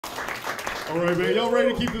All right, man. Y'all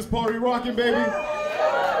ready to keep this party rocking, baby?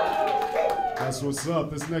 That's what's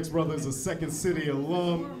up. This next brother is a Second City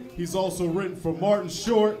alum. He's also written for Martin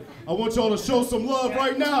Short. I want y'all to show some love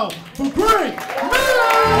right now for Great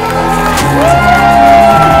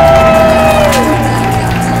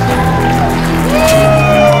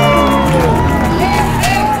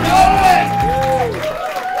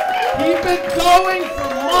Keep it going for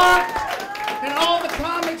Mark and all the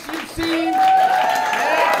comics you've seen.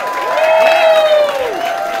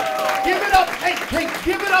 Give it up. Hey,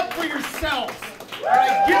 give it up for yourselves. All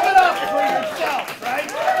right, give it up for yourselves, right?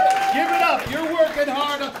 Give it up. You're working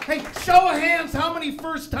hard. Hey, show of hands, how many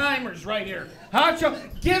first timers right here?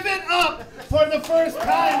 Give it up for the first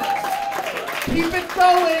timers. Keep it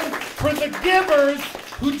going for the givers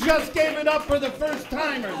who just gave it up for the first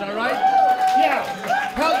timers, all right? Yeah.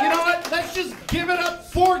 Hell, you know what? Let's just give it up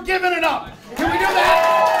for giving it up. Can we do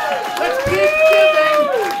that? Let's keep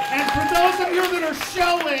giving. And for those of you that are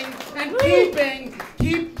showing and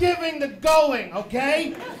keep giving the going,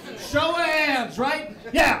 okay? Show of hands, right?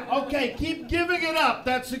 Yeah, okay, keep giving it up.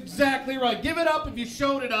 That's exactly right. Give it up if you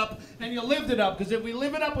showed it up and you lived it up. Because if we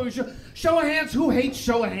live it up, we show of hands. Who hates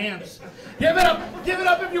show of hands? Give it up. Give it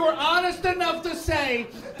up if you were honest enough to say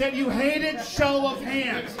that you hated show of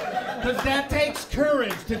hands. Because that takes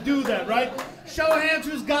courage to do that, right? Show of hands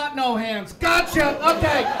who's got no hands. Gotcha.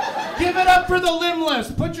 Okay. Give it up for the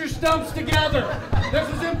limbless. Put your stumps together. This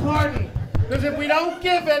is important. Because if we don't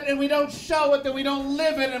give it and we don't show it, then we don't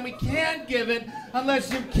live it, and we can't give it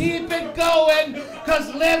unless you keep it going,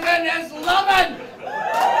 because living is loving.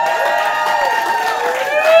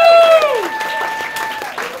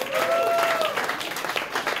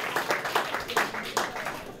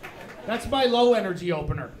 That's my low energy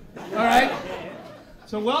opener. All right?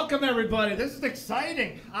 So welcome everybody. This is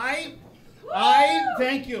exciting. I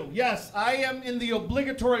thank you. Yes, I am in the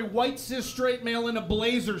obligatory white cis straight male in a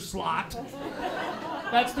blazer slot.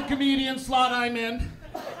 That's the comedian slot I'm in.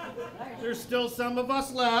 There's still some of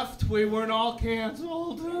us left. We weren't all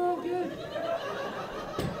canceled. Oh, good.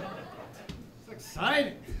 It's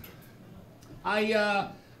exciting.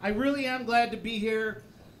 I really am glad to be here.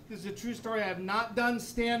 This is a true story. I have not done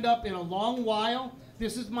stand-up in a long while.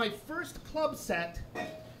 This is my first club set,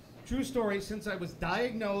 true story, since I was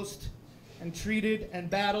diagnosed and treated and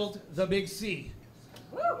battled the big C.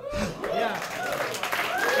 Yeah.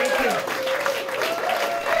 Thank you.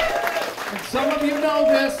 And some of you know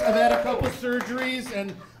this. I've had a couple surgeries,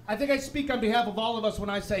 and I think I speak on behalf of all of us when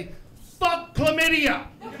I say, fuck chlamydia.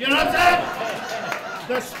 You know what I'm saying?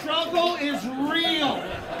 The struggle is real.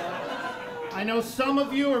 I know some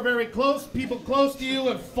of you are very close. People close to you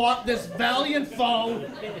have fought this valiant foe.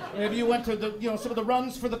 If you went to the, some of the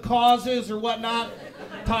runs for the causes or whatnot,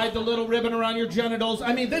 tied the little ribbon around your genitals.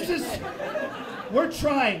 I mean, we're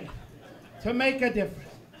trying to make a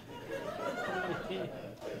difference.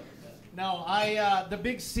 No, the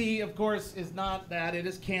big C, of course, is not that. It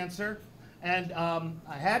is cancer. And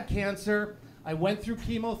I had cancer. I went through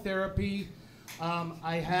chemotherapy.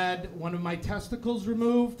 I had one of my testicles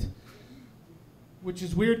removed, which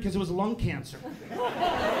is weird because it was lung cancer.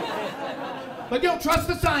 But trust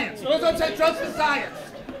the science. Those that say trust the science.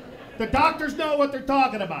 The doctors know what they're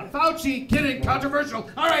talking about. Fauci, kidding, controversial.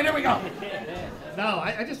 All right, here we go. No,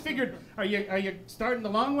 I just figured, are you starting the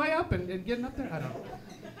long way up and getting up there? I don't know.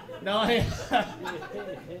 No, I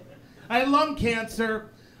had lung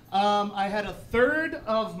cancer. I had a third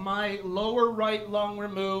of my lower right lung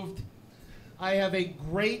removed. I have a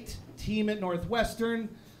great team at Northwestern.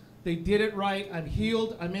 They did it right. I'm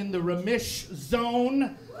healed. I'm in the remish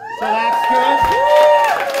zone. So that's good.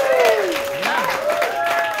 Yeah.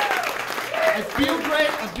 I feel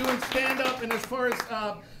great. I'm doing stand-up, and as far as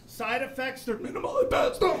side effects, they're minimally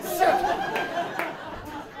bad. Oh, shit.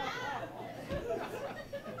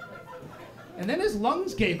 And then his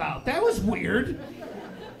lungs gave out. That was weird.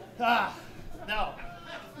 No.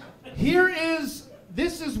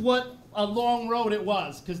 This is what a long road it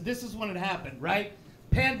was, because this is when it happened, right?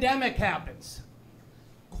 Pandemic happens.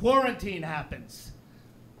 Quarantine happens.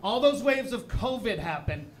 All those waves of COVID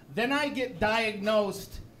happen. Then I get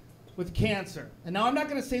diagnosed with cancer. And now I'm not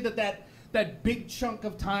going to say that big chunk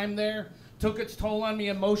of time there took its toll on me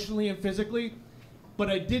emotionally and physically, but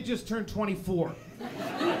I did just turn 24.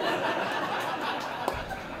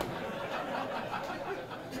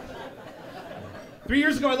 3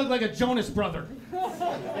 years ago, I looked like a Jonas brother.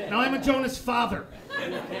 Now I'm a Jonas father.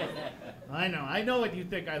 I know what you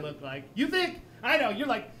think I look like. You think? I know, you're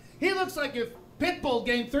like, he looks like if Pitbull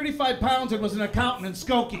gained 35 pounds and was an accountant in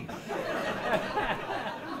Skokie.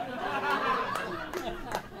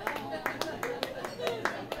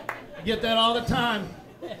 I get that all the time.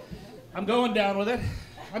 I'm going down with it.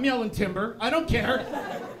 I'm yelling timber. I don't care.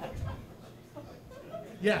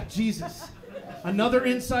 Yeah, Jesus. Another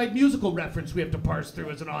inside musical reference we have to parse through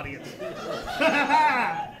as an audience.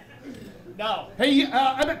 No. Hey,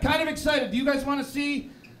 I'm kind of excited. Do you guys want to see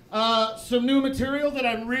some new material that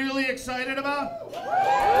I'm really excited about?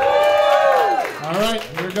 All right,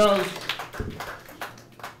 here goes.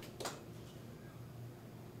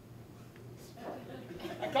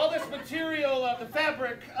 I call this material, the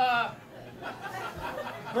fabric,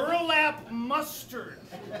 burlap mustard.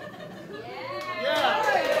 Yeah.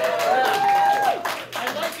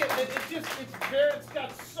 I like it. It's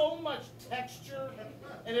got so much texture,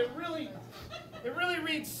 and it really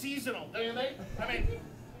reads seasonal, don't you think? I mean,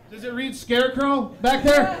 does it read scarecrow back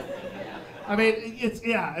there? I mean, it's.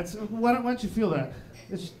 Why don't you feel that?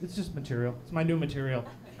 It's just material. It's my new material.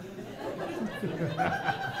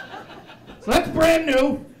 So that's brand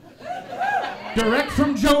new. Direct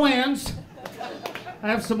from Joanne's. I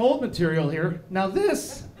have some old material here. Now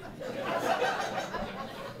this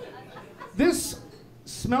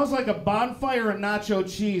smells like a bonfire of nacho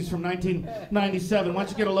cheese from 1997. Why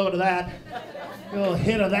don't you get a load of that? A little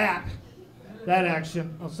hit of that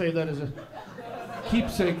action. I'll save that as a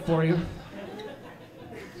keepsake for you.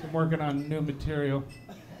 So I'm working on new material.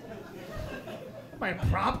 Am I a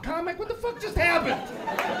prop comic? What the fuck just happened?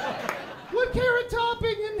 What carrot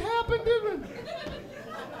topping and happened to me?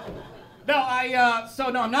 No,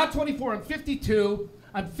 I'm not 24, I'm 52.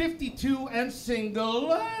 I'm 52 and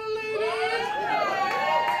single.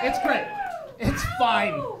 It's great. It's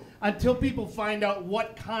fine until people find out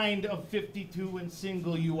what kind of 52 and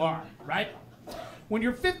single you are, right? When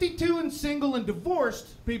you're 52 and single and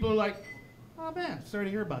divorced, people are like, oh man, sorry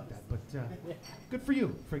to hear about that, but good for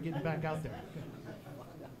you for getting back out there.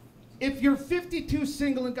 If you're 52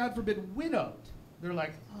 single and God forbid widowed, they're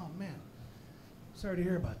like, oh man, sorry to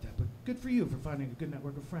hear about that, but good for you for finding a good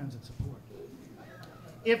network of friends and support.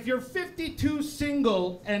 If you're 52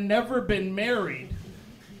 single and never been married,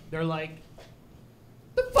 they're like,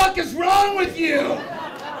 the fuck is wrong with you?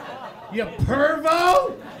 You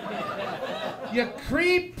pervo? You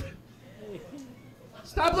creep?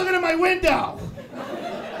 Stop looking at my window.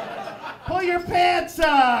 Pull your pants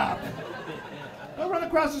up. Go run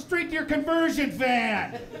across the street to your conversion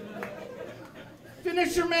van.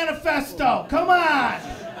 Finish your manifesto. Come on.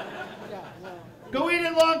 Go eat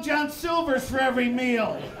at Long John Silver's for every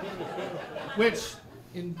meal. Which,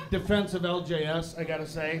 in defense of LJS, I gotta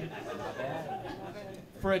say,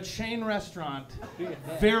 for a chain restaurant,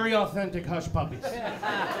 very authentic hush puppies.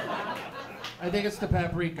 I think it's the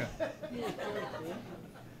paprika.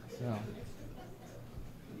 So.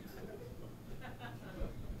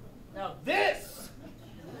 Now this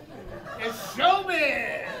is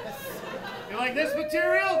showbiz. You like this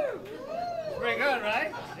material? Pretty good,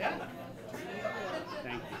 right? Yeah.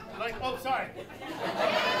 Thank you. Like, oh, sorry.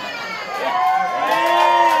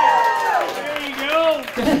 There you go.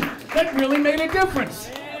 That really made a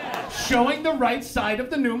difference. Showing the right side of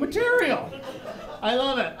the new material. I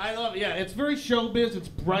love it. I love it. Yeah, it's very showbiz. It's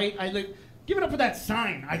bright. Give it up for that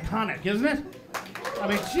sign. Iconic, isn't it? I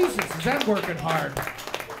mean, Jesus, is that working hard?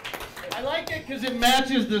 I like it because it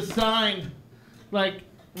matches the sign. Like,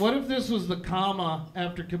 what if this was the comma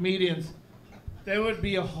after comedians? There would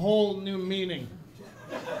be a whole new meaning.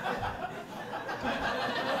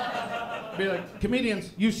 Be like,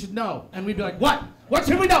 comedians, you should know. And we'd be like, what? What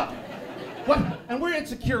should we know? What? And we're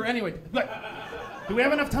insecure anyway. Like, do we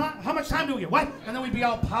have enough time? How much time do we get? What? And then we'd be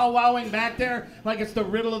all powwowing back there like it's the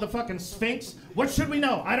riddle of the fucking Sphinx. What should we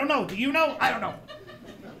know? I don't know. Do you know? I don't know.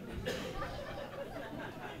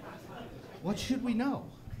 What should we know?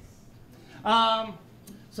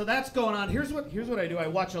 So that's going on. Here's what I do. I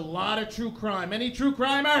watch a lot of true crime. Any true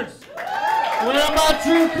crimers? Where are my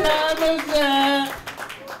true crimers at?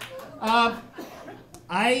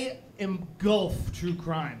 I engulf true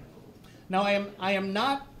crime. Now I am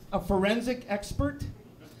not a forensic expert.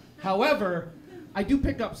 However, I do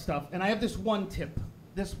pick up stuff, and I have this one tip.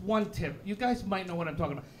 You guys might know what I'm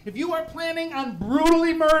talking about. If you are planning on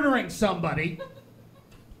brutally murdering somebody,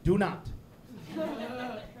 do not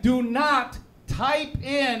type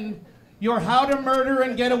in your how to murder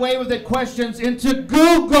and get away with it questions into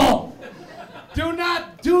Google. Do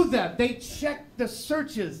not do that. They check the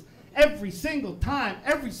searches every single time,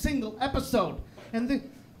 every single episode. And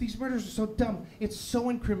these murders are so dumb. It's so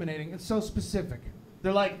incriminating. It's so specific.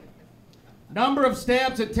 They're like, number of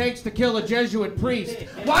stabs it takes to kill a Jesuit priest.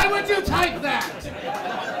 Why would you type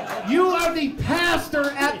that? You are the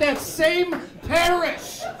pastor at that same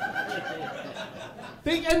parish.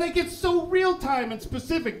 And they get so real time and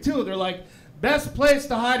specific too. They're like, Best place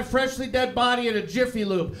to hide a freshly dead body in a Jiffy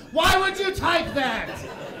Lube. Why would you type that?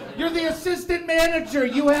 You're the assistant manager.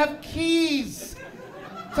 You have keys.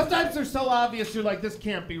 Sometimes they're so obvious you're like, this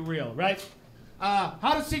can't be real, right?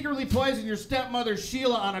 How to secretly poison your stepmother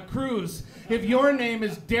Sheila on a cruise if your name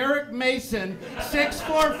is Derek Mason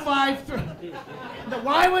 6453.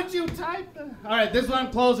 Why would you type that? All right, this is what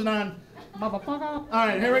I'm closing on. Motherfucker. All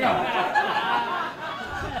right, here we go.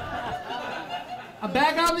 I'm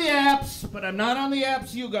back on the apps, but I'm not on the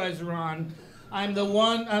apps you guys are on. I'm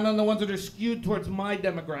on the ones that are skewed towards my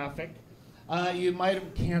demographic. You might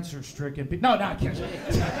have cancer-stricken people. No, not cancer.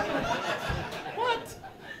 What?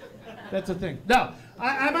 That's a thing. No,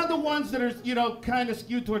 I'm on the ones that are, you know, kind of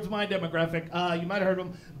skewed towards my demographic. You might have heard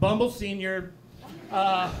of them. Bumble Senior,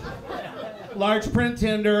 Large Print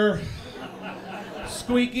Tinder,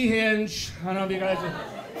 Squeaky Hinge. I don't know if you guys have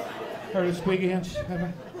heard of Squeaky Hinge.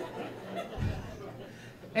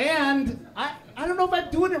 And I don't know if I'm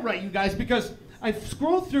doing it right, you guys, because I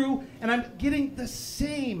scroll through and I'm getting the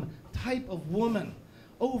same type of woman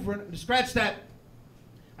over and scratch that.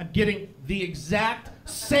 I'm getting the exact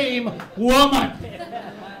same woman.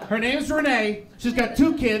 Her name's Renee. She's got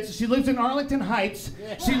 2 kids. She lives in Arlington Heights.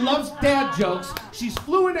 She loves dad jokes. She's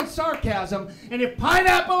fluent in sarcasm. And if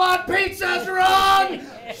pineapple on pizza's wrong,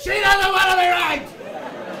 she doesn't want to be right.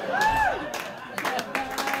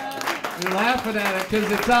 You're laughing at it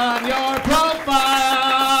because it's on your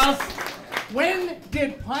profile. When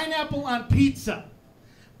did pineapple on pizza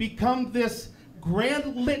become this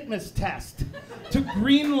grand litmus test to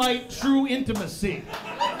greenlight true intimacy?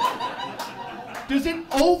 Does it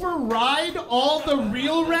override all the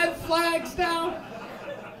real red flags now?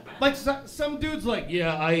 Like some dude's like,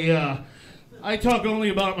 yeah, I talk only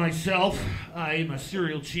about myself. I'm a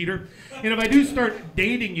serial cheater. And if I do start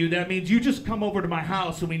dating you, that means you just come over to my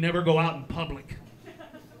house and we never go out in public.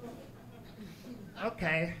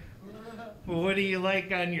 Okay. Well, what do you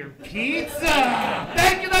like on your pizza?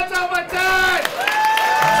 Thank you, that's all my time!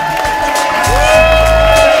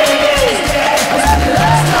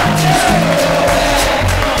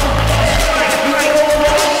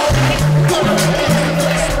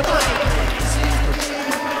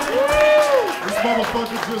 This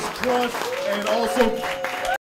motherfucker just crushed and also